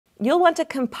You'll want to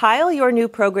compile your new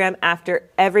program after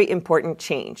every important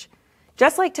change.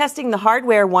 Just like testing the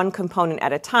hardware one component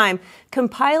at a time,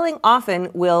 compiling often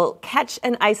will catch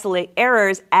and isolate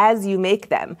errors as you make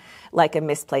them, like a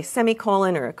misplaced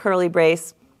semicolon or a curly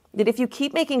brace. That if you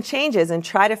keep making changes and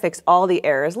try to fix all the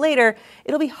errors later,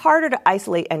 it'll be harder to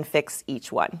isolate and fix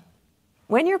each one.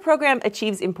 When your program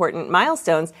achieves important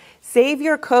milestones, save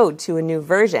your code to a new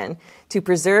version to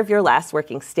preserve your last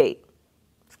working state.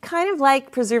 It's kind of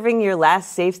like preserving your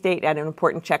last save state at an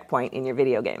important checkpoint in your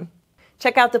video game.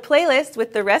 Check out the playlist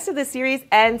with the rest of the series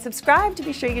and subscribe to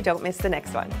be sure you don't miss the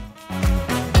next one.